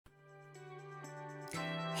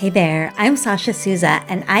Hey there, I'm Sasha Souza,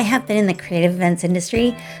 and I have been in the creative events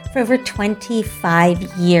industry for over 25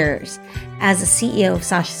 years as a CEO of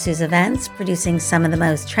Sasha Souza Events, producing some of the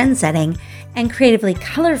most trend-setting and creatively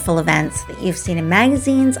colorful events that you've seen in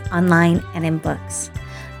magazines, online, and in books.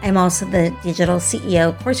 I'm also the digital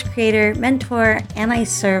CEO, course creator, mentor, and I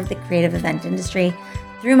serve the creative event industry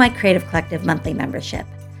through my Creative Collective monthly membership.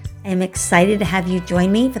 I am excited to have you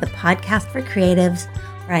join me for the podcast for creatives,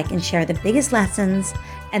 where I can share the biggest lessons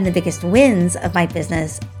and the biggest wins of my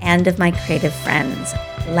business and of my creative friends.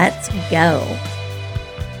 Let's go.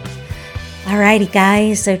 Alrighty,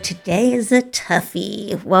 guys. So today is a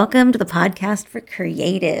toughie. Welcome to the podcast for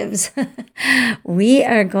creatives. We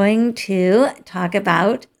are going to talk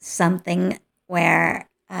about something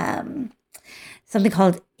something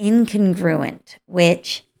called incongruent,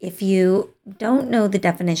 which if you don't know the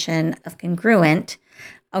definition of congruent,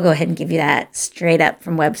 I'll go ahead and give you that straight up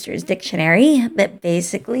from Webster's Dictionary that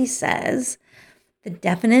basically says the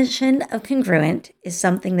definition of congruent is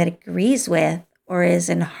something that agrees with or is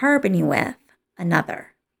in harmony with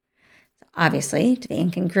another. So obviously, to be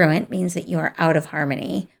incongruent means that you are out of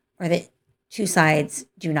harmony or that two sides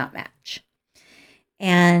do not match.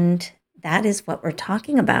 And that is what we're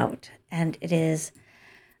talking about. And it is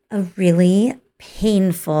a really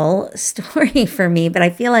painful story for me, but I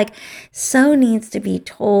feel like so needs to be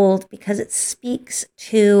told because it speaks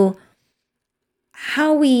to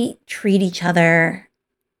how we treat each other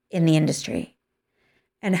in the industry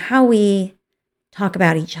and how we talk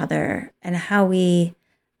about each other and how we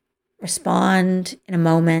respond in a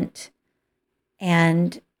moment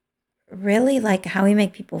and really like how we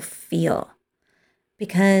make people feel.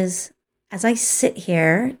 Because as I sit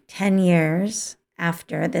here 10 years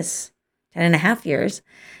after this, 10 and a half years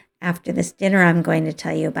after this dinner I'm going to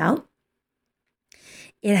tell you about,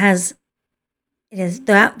 it is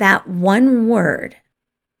that one word,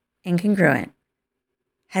 incongruent,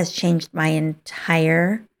 has changed my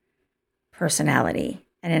entire personality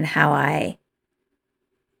and in how I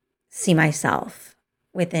see myself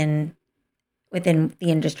within the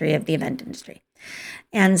industry of the event industry.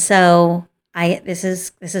 And so this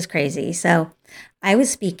is crazy. So I was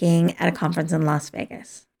speaking at a conference in Las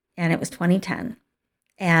Vegas. And it was 2010.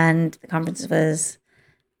 And the conference was,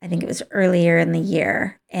 I think it was earlier in the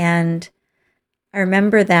year. And I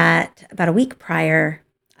remember that about a week prior,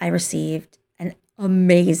 I received an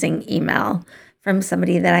amazing email from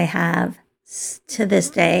somebody that I have to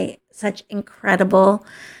this day such incredible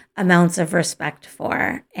amounts of respect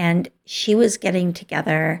for. And she was getting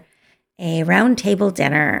together a roundtable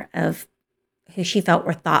dinner of who she felt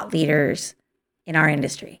were thought leaders in our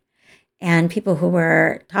industry. And people who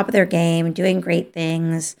were top of their game, doing great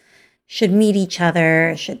things, should meet each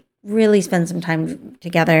other, should really spend some time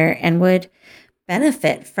together and would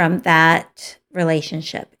benefit from that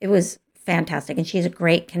relationship. It was fantastic. And she's a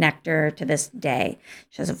great connector to this day.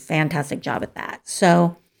 She does a fantastic job at that.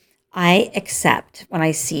 So I accept when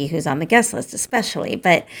I see who's on the guest list, especially,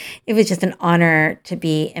 but it was just an honor to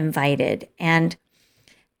be invited. And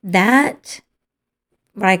that,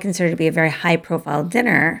 what I consider to be a very high profile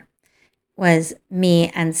dinner, was me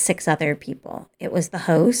and 6 other people. It was the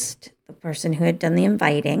host, the person who had done the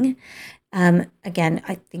inviting. Again,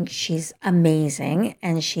 I think she's amazing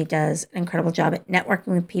and she does an incredible job at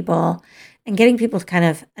networking with people and getting people to kind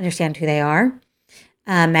of understand who they are.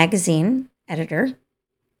 Magazine editor.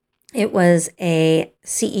 It was a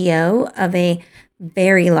CEO of a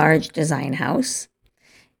very large design house.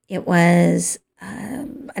 It was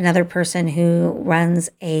another person who runs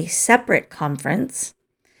a separate conference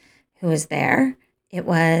who was there. It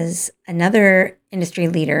was another industry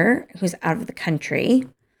leader who's out of the country.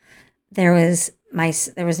 There was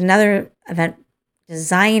another event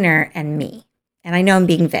designer and me. And I know I'm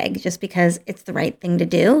being vague just because it's the right thing to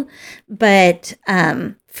do. But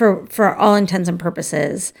for all intents and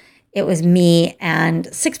purposes, it was me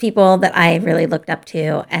and 6 people that I really looked up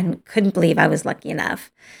to and couldn't believe I was lucky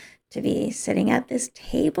enough to be sitting at this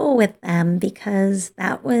table with them, because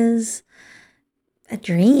that was a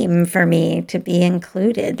dream for me to be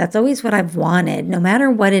included. That's always what I've wanted, no matter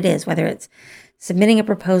what it is, whether it's submitting a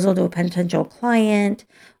proposal to a potential client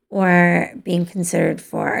or being considered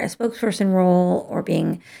for a spokesperson role or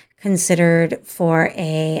being considered for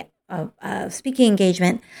a speaking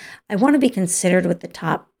engagement. I want to be considered with the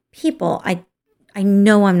top people. I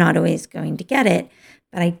know I'm not always going to get it,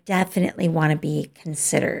 but I definitely want to be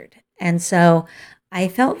considered. And so I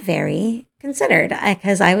felt very considered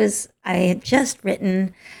because I had just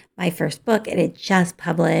written my first book. It had just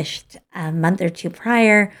published a month or 2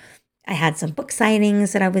 prior. I had some book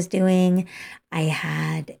signings that I was doing. I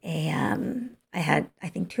had I had, I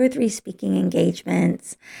think, 2 or 3 speaking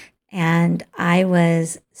engagements. And I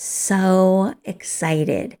was so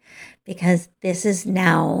excited because this is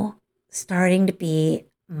now starting to be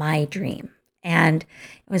my dream. And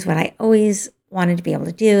it was what I always wanted to be able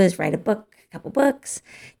to do, is write a book, a couple books,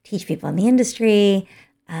 teach people in the industry,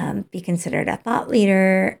 be considered a thought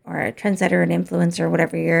leader or a trendsetter, an influencer,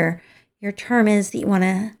 whatever your term is that you want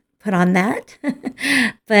to put on that.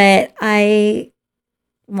 But I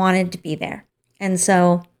wanted to be there. And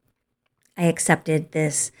so I accepted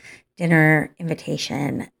this dinner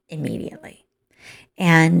invitation immediately.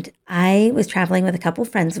 And I was traveling with a couple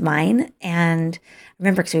friends of mine. And I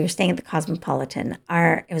remember, because we were staying at the Cosmopolitan,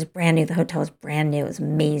 it was brand new. The hotel was brand new. It was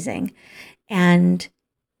amazing. And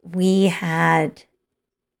we had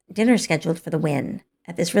dinner scheduled for the Wynn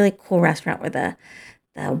at this really cool restaurant where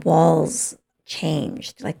the walls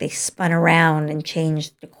changed. Like, they spun around and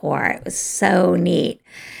changed decor. It was so neat.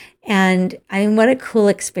 And I mean, what a cool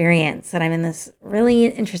experience that I'm in this really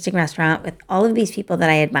interesting restaurant with all of these people that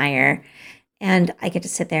I admire. And I get to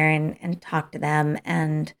sit there and talk to them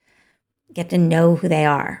and get to know who they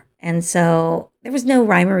are. And so there was no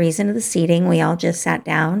rhyme or reason to the seating. We all just sat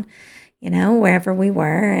down, wherever we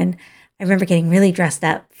were. And I remember getting really dressed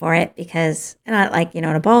up for it because, not like, in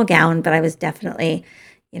a ball gown, but I was definitely,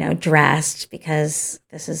 dressed because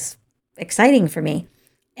this is exciting for me.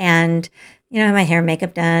 And, I have my hair and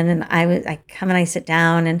makeup done, and I come and I sit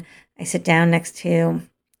down, and I sit down next to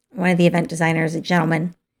one of the event designers, a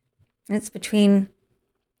gentleman. And it's between,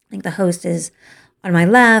 I think the host is on my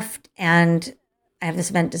left, and I have this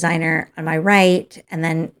event designer on my right, and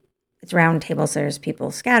then it's round table, so there's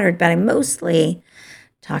people scattered, but I'm mostly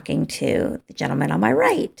talking to the gentleman on my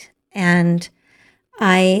right. And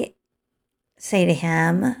I say to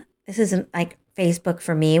him, this isn't like Facebook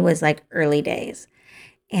for me was like early days.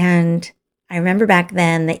 And I remember back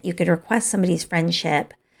then that you could request somebody's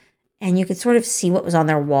friendship and you could sort of see what was on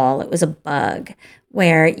their wall. It was a bug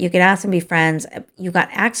where you could ask them to be friends. You got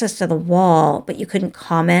access to the wall, but you couldn't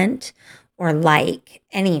comment or like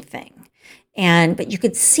anything. But you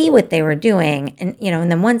could see what they were doing. And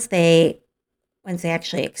then once they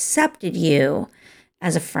actually accepted you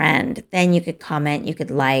as a friend, then you could comment, you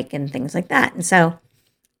could like, and things like that. And so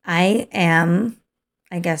I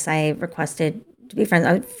guess I requested to be friends.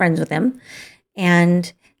 I was friends with him.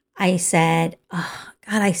 And I said, oh,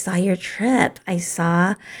 God, I saw your trip. I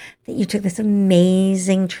saw that you took this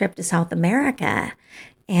amazing trip to South America.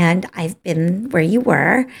 And I've been where you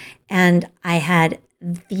were. And I had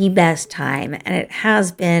the best time. And it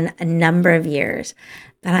has been a number of years.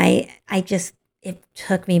 But it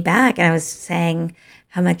took me back. And I was saying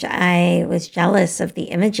how much I was jealous of the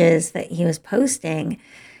images that he was posting,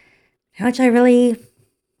 how much I really,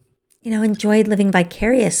 enjoyed living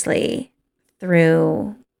vicariously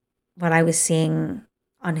through what I was seeing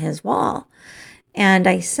on his wall. And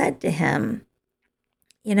I said to him,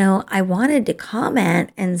 I wanted to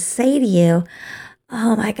comment and say to you,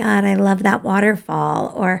 oh my God, I love that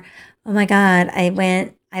waterfall. Or, oh my God, I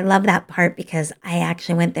love that part because I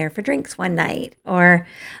actually went there for drinks one night. Or,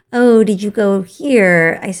 oh, did you go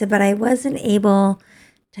here? I said, but I wasn't able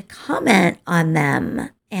to comment on them.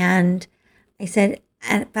 And I said,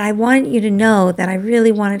 but I wanted you to know that I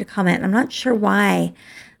really wanted to comment. And I'm not sure why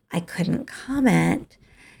I couldn't comment.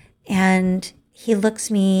 And he looks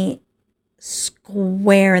me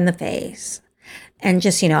square in the face. And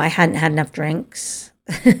just, I hadn't had enough drinks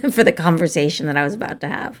for the conversation that I was about to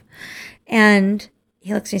have. And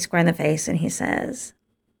he looks me square in the face and he says,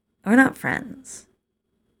 we're not friends.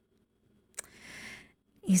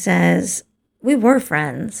 He says, we were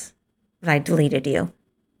friends, but I deleted you.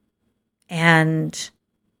 And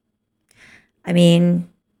I mean,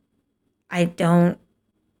 I don't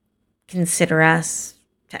consider us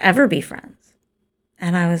to ever be friends.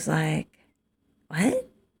 And I was like, what?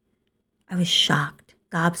 I was shocked,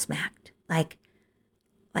 gobsmacked, like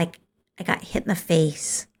I got hit in the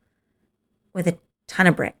face with a ton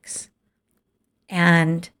of bricks.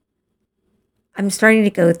 And I'm starting to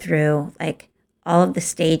go through like all of the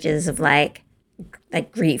stages of like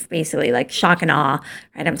grief, basically, like shock and awe,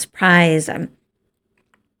 right? I'm surprised.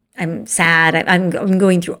 I'm sad. I'm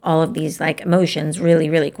going through all of these like emotions really,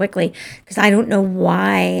 really quickly because I don't know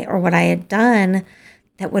why or what I had done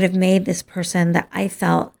that would have made this person that I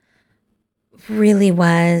felt really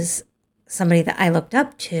was somebody that I looked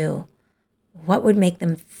up to. What would make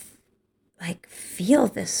them feel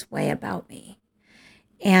this way about me?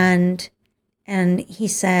 And he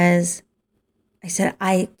says, I said,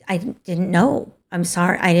 I didn't know. I'm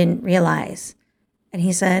sorry. I didn't realize. And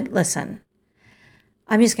he said, listen,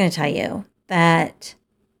 I'm just going to tell you that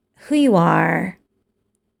who you are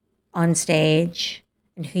on stage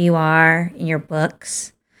and who you are in your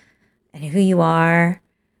books and who you are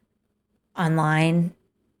online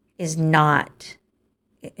is not,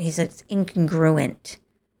 he said, it's incongruent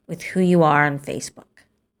with who you are on Facebook.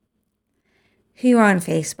 Who you are on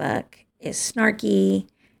Facebook is snarky,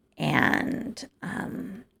 and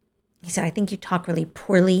he said, I think you talk really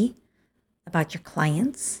poorly about your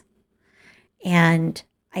clients, and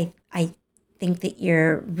I think that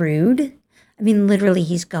you're rude. I mean, literally,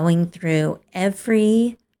 he's going through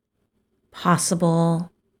every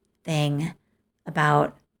possible thing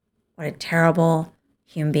about what a terrible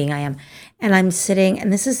human being I am. And I'm sitting,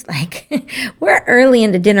 and this is like, we're early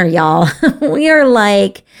into dinner, y'all. We are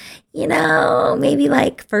like, maybe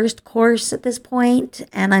like first course at this point.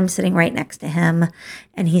 And I'm sitting right next to him,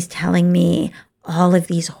 and he's telling me all of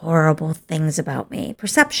these horrible things about me,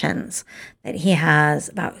 perceptions that he has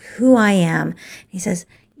about who I am. He says,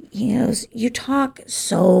 you talk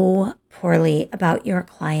so poorly about your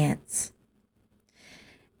clients.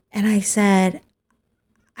 And I said,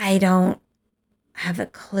 I don't have a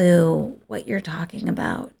clue what you're talking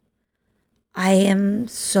about. I am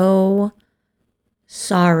so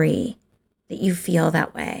sorry that you feel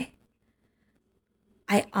that way.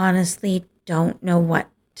 I honestly don't know what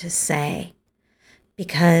to say,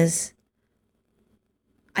 because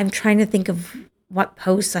I'm trying to think of what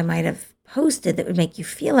posts I might have posted that would make you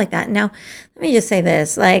feel like that. Now, let me just say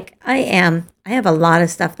this. Like, I have a lot of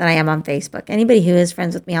stuff that I am on Facebook. Anybody who is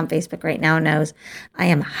friends with me on Facebook right now knows I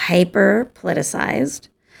am hyper politicized.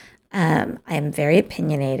 I am very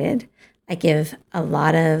opinionated. I give a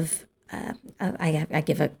lot of, I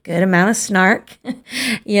give a good amount of snark,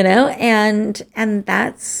 and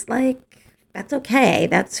that's that's okay.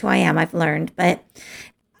 That's who I am. I've learned, but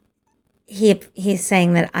he's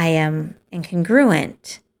saying that I am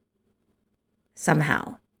incongruent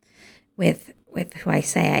somehow with who I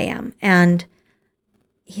say I am. And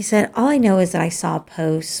he said, all I know is that I saw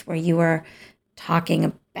posts where you were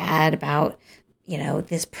talking bad about,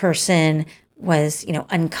 this person was,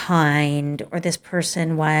 unkind, or this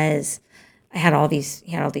person was, he had all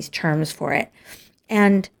these terms for it.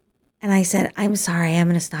 And I said, I'm sorry, I'm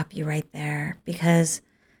going to stop you right there, because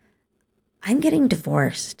I'm getting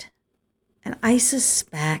divorced. And I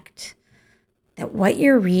suspect that what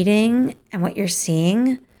you're reading and what you're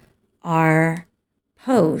seeing are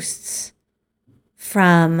posts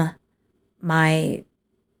from my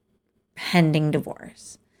pending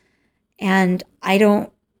divorce. And I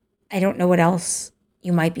don't know what else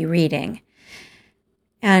you might be reading.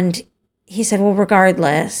 And he said, well,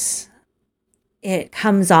 regardless, it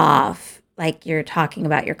comes off like you're talking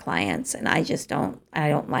about your clients. And I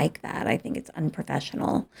don't like that. I think it's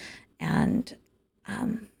unprofessional. And,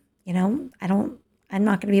 I'm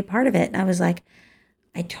not going to be a part of it. And I was like,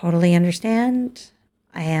 I totally understand.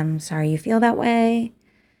 I am sorry you feel that way.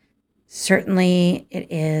 Certainly, it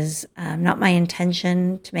is not my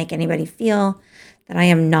intention to make anybody feel that I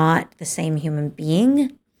am not the same human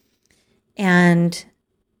being. And,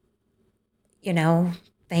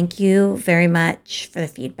 thank you very much for the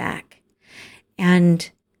feedback. And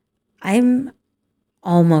I'm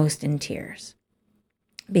almost in tears,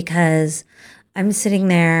 because I'm sitting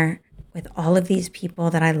there with all of these people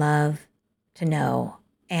that I love to know,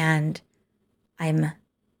 and I'm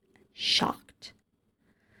shocked,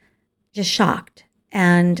 just shocked.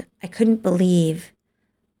 And I couldn't believe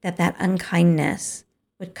that unkindness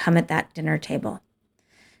would come at that dinner table.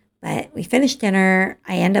 But we finished dinner.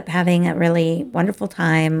 I end up having a really wonderful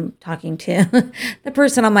time talking to the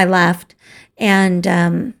person on my left. And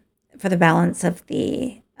for the balance of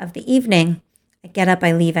the evening, I get up,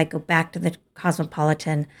 I leave, I go back to the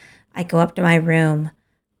Cosmopolitan. I go up to my room.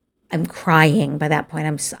 I'm crying by that point.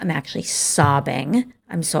 I'm actually sobbing.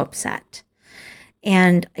 I'm so upset.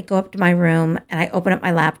 And I go up to my room, and I open up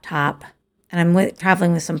my laptop, and I'm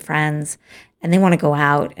traveling with some friends, and they want to go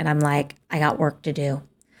out. And I'm like, I got work to do.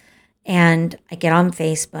 And I get on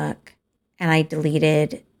Facebook, and I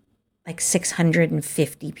deleted like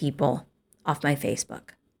 650 people off my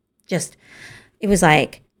Facebook. It was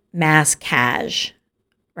like mass cash,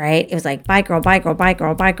 right? It was like, bye girl, bye girl, bye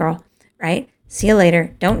girl, bye girl, right? See you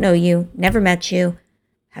later. Don't know you. Never met you.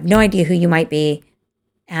 Have no idea who you might be.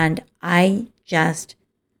 And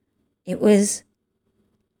it was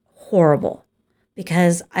horrible,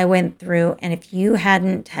 because I went through, and if you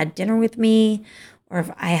hadn't had dinner with me, or if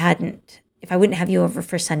I wouldn't have you over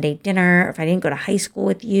for Sunday dinner, or if I didn't go to high school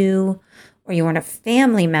with you, or you weren't a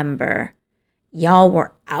family member, y'all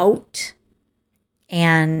were out.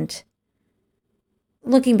 And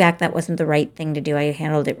looking back, that wasn't the right thing to do. I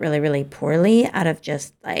handled it really, really poorly out of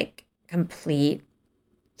just like complete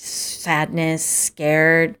sadness,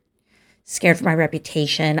 scared, scared for my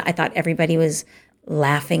reputation. I thought everybody was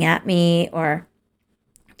laughing at me or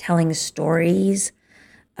telling stories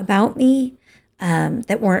about me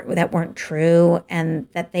that weren't true, and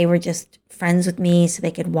that they were just friends with me so they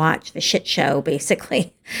could watch the shit show,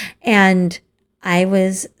 basically. And I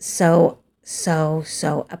was so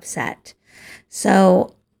upset.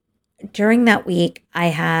 So during that week, I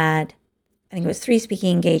think it was 3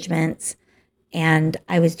 speaking engagements, and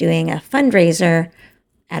I was doing a fundraiser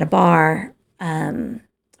at a bar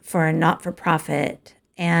for a not-for-profit.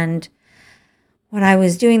 And when I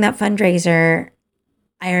was doing that fundraiser,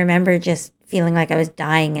 I remember just feeling like I was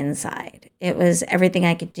dying inside. It was everything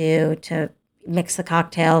I could do to mix the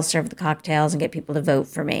cocktails, serve the cocktails, and get people to vote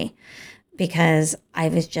for me, because I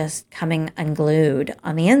was just coming unglued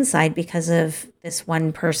on the inside because of this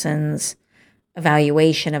one person's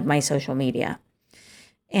evaluation of my social media.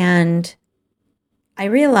 And I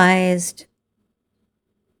realized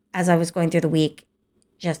as I was going through the week,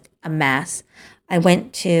 just a mess. I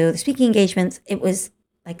went to the speaking engagements. It was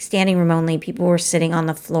like standing room only. People were sitting on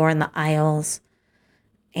the floor in the aisles.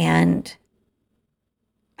 And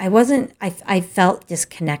I felt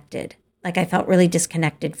disconnected. Like I felt really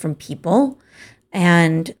disconnected from people.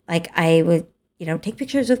 And like I would, take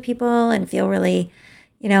pictures with people and feel really,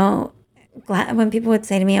 glad when people would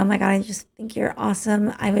say to me, "Oh my God, I just think you're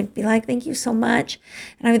awesome." I would be like, "Thank you so much."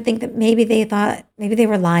 And I would think that maybe they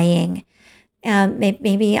were lying.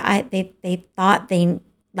 They thought they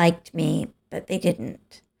liked me, but they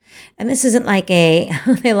didn't. And this isn't like a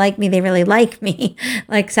they like me, they really like me,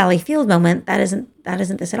 like Sally Field moment. That isn't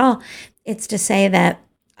this at all. It's to say that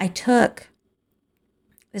I took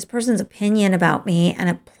this person's opinion about me and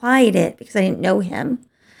applied it, because I didn't know him,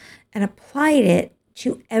 and applied it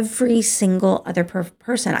to every single other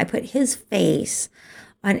person. I put his face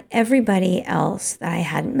on everybody else that I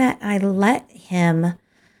hadn't met. And I let him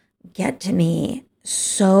get to me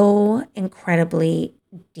so incredibly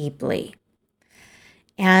deeply.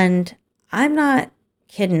 And I'm not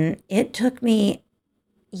kidding. It took me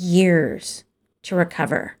years to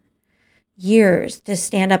recover, years to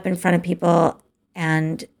stand up in front of people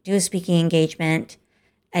and do a speaking engagement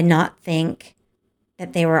and not think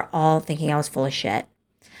that they were all thinking I was full of shit.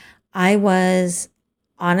 I was,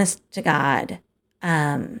 honest to God,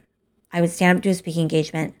 I would stand up to a speaking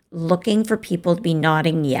engagement looking for people to be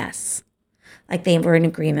nodding yes, like they were in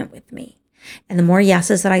agreement with me. And the more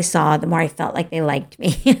yeses that I saw, the more I felt like they liked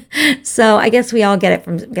me. So I guess we all get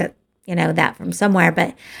that from somewhere.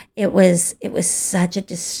 But it was such a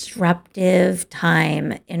disruptive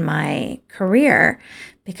time in my career,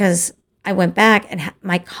 because I went back and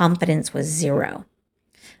my confidence was zero.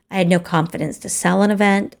 I had no confidence to sell an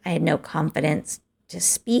event. I had no confidence to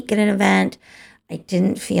speak at an event. I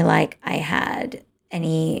didn't feel like I had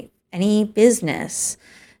any business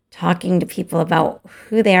talking to people about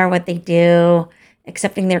who they are, what they do,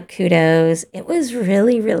 accepting their kudos. It was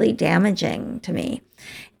really, really damaging to me.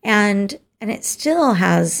 And it still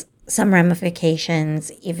has some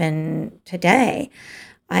ramifications even today.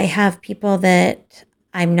 I have people that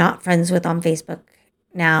I'm not friends with on Facebook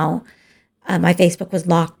now. My Facebook was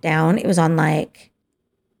locked down. It was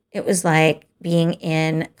like being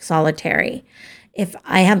in solitary. If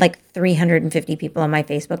I had like 350 people on my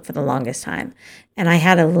Facebook for the longest time, and I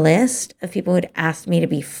had a list of people who'd asked me to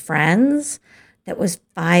be friends that was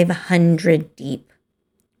 500 deep,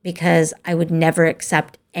 because I would never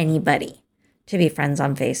accept anybody to be friends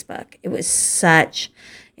on Facebook. It was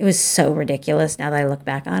so ridiculous now that I look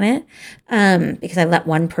back on it, because I let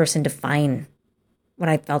one person define what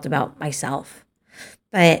I felt about myself.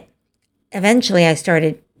 But eventually I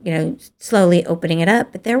started, slowly opening it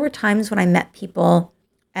up. But there were times when I met people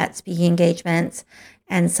at speaking engagements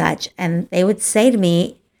and such, and they would say to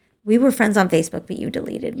me, "We were friends on Facebook, but you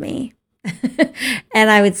deleted me." And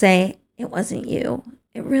I would say, "It wasn't you.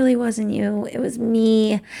 It really wasn't you. It was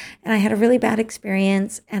me. And I had a really bad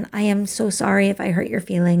experience. And I am so sorry if I hurt your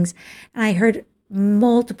feelings." And I heard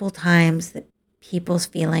multiple times that people's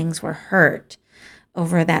feelings were hurt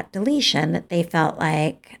over that deletion, that they felt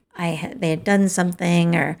like they had done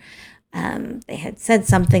something, or they had said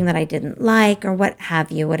something that I didn't like, or what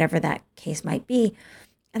have you, whatever that case might be.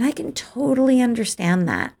 And I can totally understand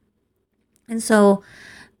that. And so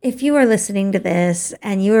if you are listening to this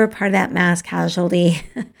and you were part of that mass casualty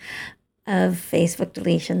of Facebook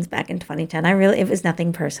deletions back in 2010, it was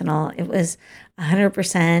nothing personal. It was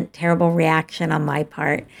 100% terrible reaction on my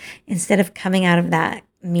part. Instead of coming out of that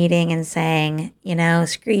meeting and saying,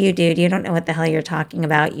 "Screw you, dude. You don't know what the hell you're talking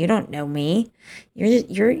about. You don't know me.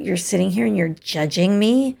 You're sitting here and you're judging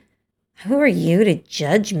me. Who are you to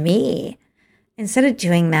judge me?" instead of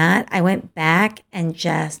doing that, I went back and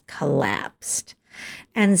just collapsed.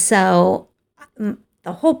 And so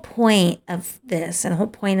the whole point of this and the whole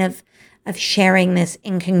point of sharing this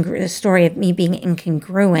the story of me being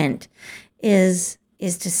incongruent is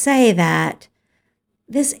to say that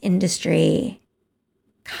this industry,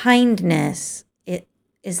 kindness, it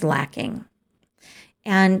is lacking.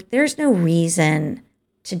 And there's no reason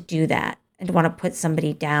to do that and to want to put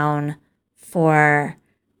somebody down for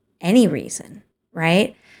any reason,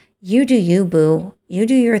 right? You do you, boo. You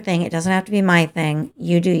do your thing. It doesn't have to be my thing.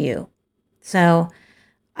 You do you. So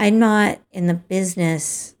I'm not in the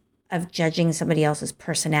business of judging somebody else's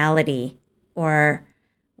personality or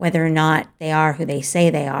whether or not they are who they say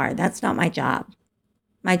they are. That's not my job.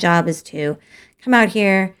 My job is to come out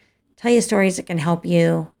here, tell you stories that can help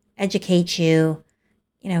you, educate you,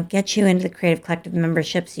 get you into the Creative Collective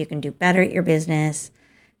membership so you can do better at your business.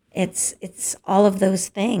 It's all of those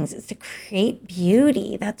things. It's to create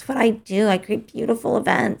beauty. That's what I do. I create beautiful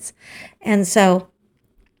events. And so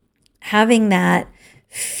having that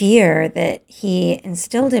fear that he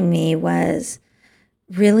instilled in me was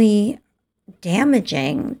really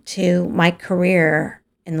damaging to my career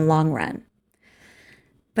in the long run.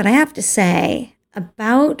 But I have to say,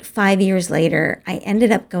 about 5 years later, I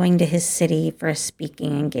ended up going to his city for a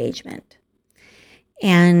speaking engagement.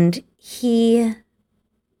 And he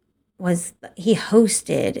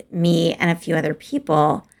hosted me and a few other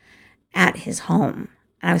people at his home.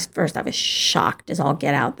 And I was shocked as all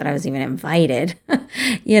get out that I was even invited,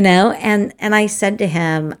 and I said to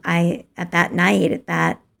him, at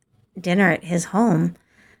that dinner at his home,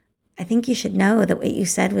 I think you should know that what you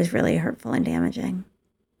said was really hurtful and damaging.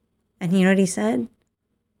 And you know what he said?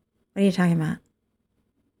 What are you talking about?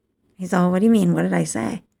 He's all, what do you mean? What did I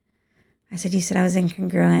say? I said, you said I was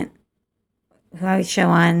incongruent. Who I show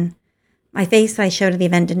on, my face that I show to the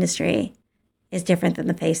event industry is different than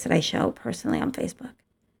the face that I show personally on Facebook.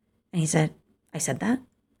 And he said, I said that?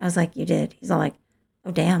 I was like, you did. He's all like,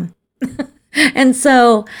 oh, damn. And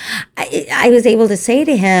so I was able to say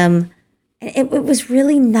to him, it was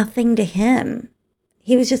really nothing to him.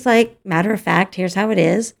 He was just like, matter of fact, here's how it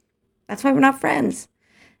is. That's why we're not friends.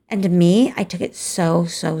 And to me, I took it so,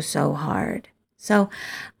 so, so hard. So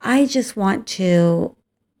I just want to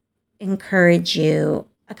encourage you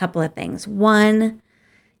a couple of things. One,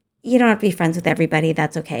 you don't have to be friends with everybody.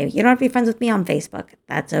 That's okay. You don't have to be friends with me on Facebook.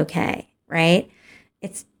 That's okay, right?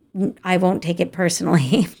 I won't take it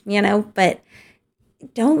personally, but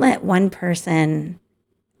don't let one person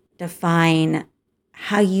define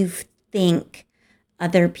how you think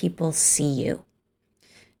other people see you.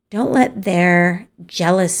 Don't let their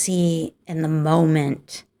jealousy in the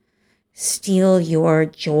moment steal your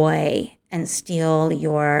joy and steal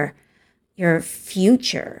your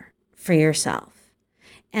future for yourself.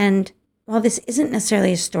 And while this isn't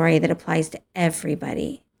necessarily a story that applies to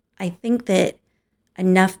everybody, I think that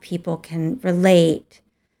enough people can relate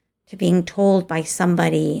to being told by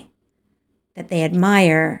somebody that they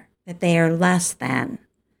admire that they are less than,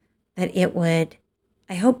 that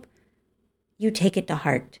I hope you take it to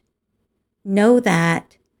heart. Know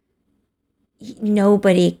that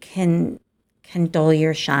nobody can dull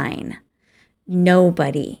your shine.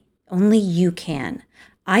 Nobody. Only you can.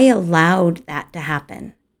 I allowed that to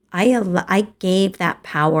happen. I gave that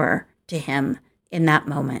power to him in that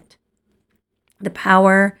moment. The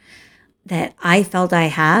power that I felt I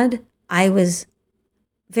had, I was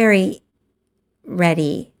very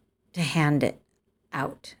ready to hand it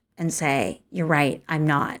out and say, you're right, I'm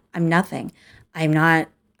nothing. I'm not.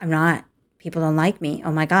 People don't like me.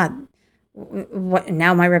 Oh my God. What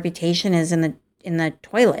now my reputation is in the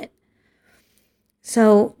toilet.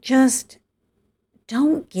 So just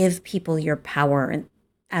don't give people your power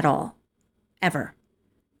at all, ever.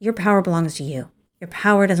 Your power belongs to you. Your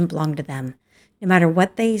power doesn't belong to them. No matter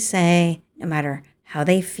what they say, no matter how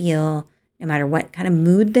they feel, no matter what kind of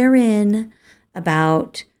mood they're in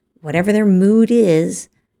about whatever their mood is,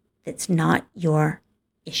 it's not your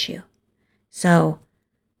issue. So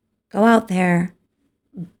go out there,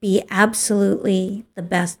 be absolutely the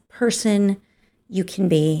best person you can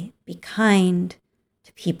be. Be kind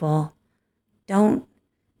to people. Don't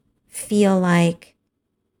feel like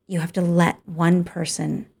you have to let one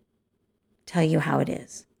person tell you how it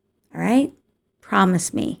is. All right?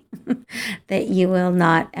 Promise me that you will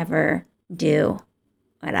not ever do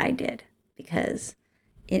what I did, because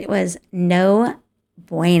it was no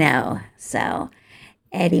bueno. So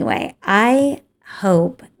anyway, I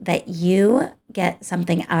hope that you get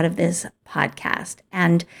something out of this podcast.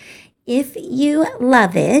 And if you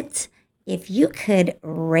love it, if you could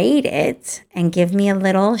rate it and give me a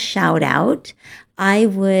little shout out, I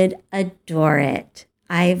would adore it.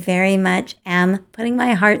 I very much am putting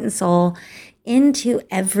my heart and soul into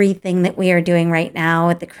everything that we are doing right now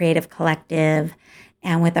with the Creative Collective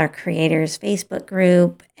and with our creators Facebook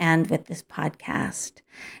group and with this podcast.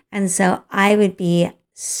 And so I would be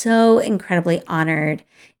so incredibly honored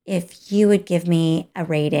if you would give me a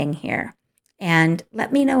rating here and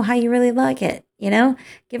let me know how you really like it.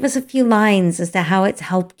 Give us a few lines as to how it's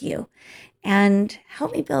helped you and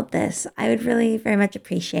help me build this. I would really very much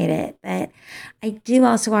appreciate it. But I do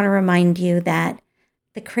also want to remind you that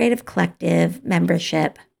the Creative Collective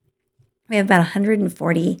membership, we have about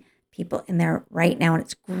 140 people in there right now, and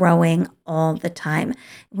it's growing all the time.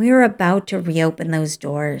 We are about to reopen those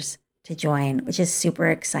doors to join, which is super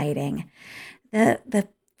exciting. The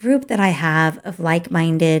group that I have of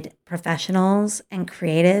like-minded professionals and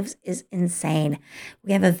creatives is insane.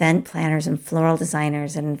 We have event planners and floral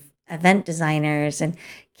designers and event designers and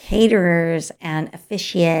caterers and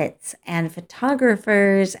officiates and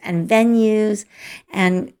photographers and venues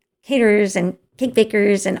and caterers and cake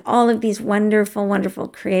bakers and all of these wonderful, wonderful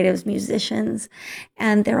creatives, musicians.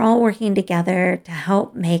 And they're all working together to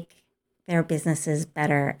help make their businesses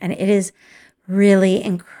better. And it is really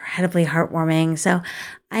incredibly heartwarming. So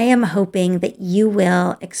I am hoping that you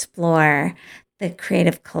will explore the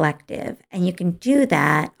Creative Collective. And you can do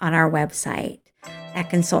that on our website at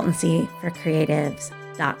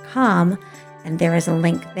consultancyforcreatives.com. And there is a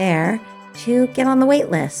link there to get on the wait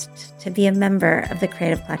list, to be a member of the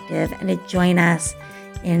Creative Collective, and to join us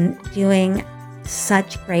in doing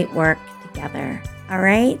such great work together. All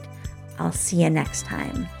right? I'll see you next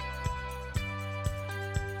time.